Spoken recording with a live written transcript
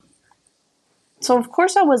So, of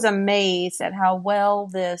course, I was amazed at how well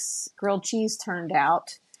this grilled cheese turned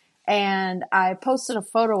out. And I posted a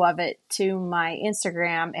photo of it to my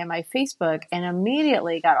Instagram and my Facebook and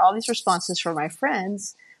immediately got all these responses from my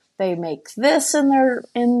friends. They make this in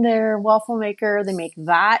their waffle maker. They make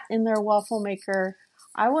that in their waffle maker.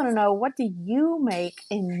 I want to know, what do you make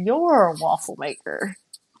in your waffle maker?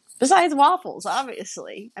 Besides waffles,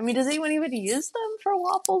 obviously. I mean, does anyone even use them for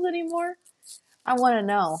waffles anymore? I want to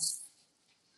know.